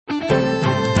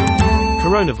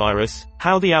Coronavirus,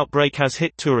 how the outbreak has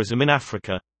hit tourism in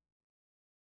Africa.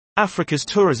 Africa's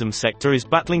tourism sector is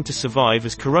battling to survive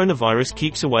as coronavirus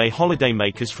keeps away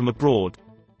holidaymakers from abroad,